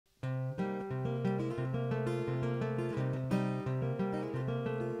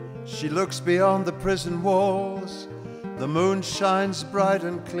She looks beyond the prison walls. The moon shines bright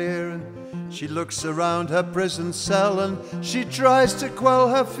and clear, and she looks around her prison cell, and she tries to quell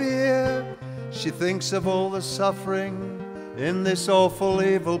her fear. She thinks of all the suffering in this awful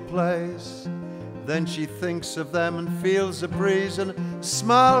evil place. Then she thinks of them and feels a breeze, and a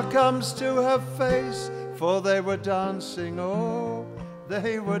smile comes to her face. For they were dancing, oh,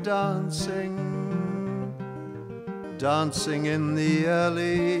 they were dancing, dancing in the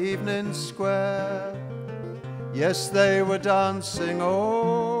early evening square. Yes, they were dancing,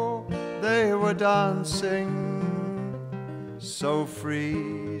 oh, they were dancing, so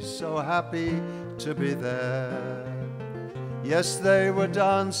free, so happy to be there. Yes, they were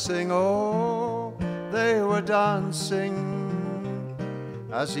dancing, oh, they were dancing.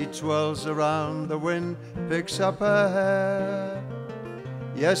 As he twirls around, the wind picks up her hair.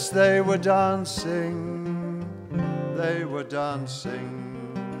 Yes, they were dancing, they were dancing.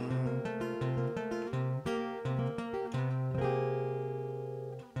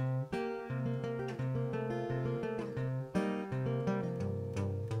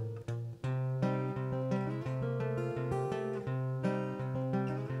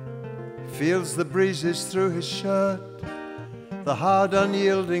 Feels the breezes through his shirt, the hard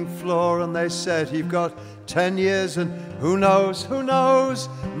unyielding floor, and they said, you've got 10 years and who knows,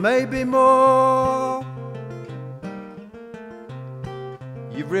 maybe more.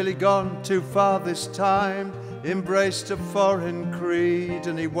 You've really gone too far this time, embraced a foreign creed,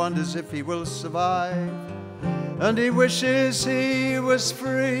 and he wonders if he will survive, and he wishes he was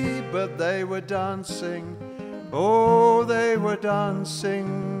free. But they were dancing, oh, they were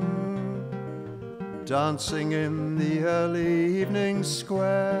dancing, dancing in the early evening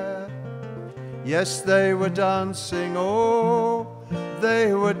square. Yes, they were dancing, oh,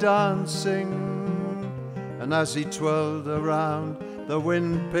 they were dancing. And as he twirled around, the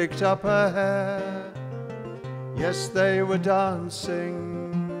wind picked up her hair. Yes, they were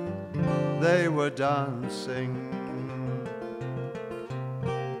dancing, they were dancing.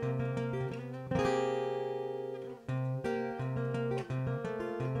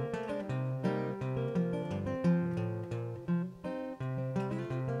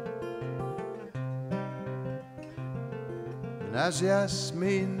 And as yes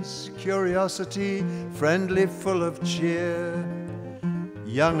means curiosity, friendly, full of cheer,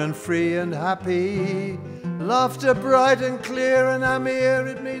 young and free and happy, laughter bright and clear. And Amir,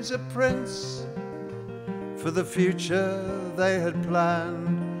 it means a prince for the future they had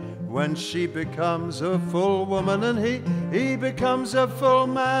planned, when she becomes a full woman and he becomes a full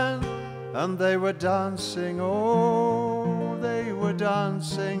man. And they were dancing, oh, they were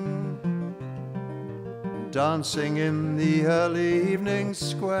dancing, dancing in the early evening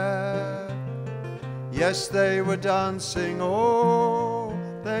square. Yes, they were dancing, oh,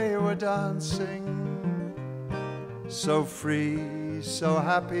 they were dancing, so free, so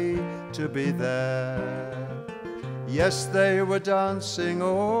happy to be there. Yes, they were dancing,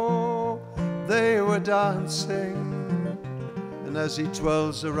 oh, they were dancing. And as he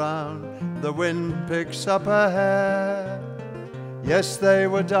twirls around, the wind picks up her hair. Yes, they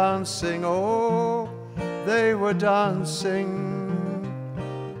were dancing, oh, they were dancing,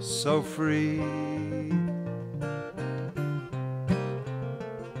 so free.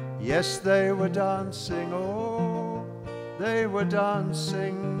 Yes, they were dancing, oh, they were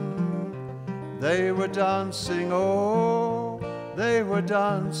dancing, they were dancing, oh, they were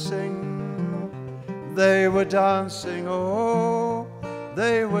dancing, they were dancing, oh,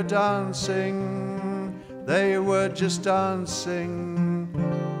 they were dancing, they were just dancing,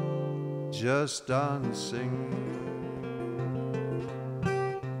 just dancing.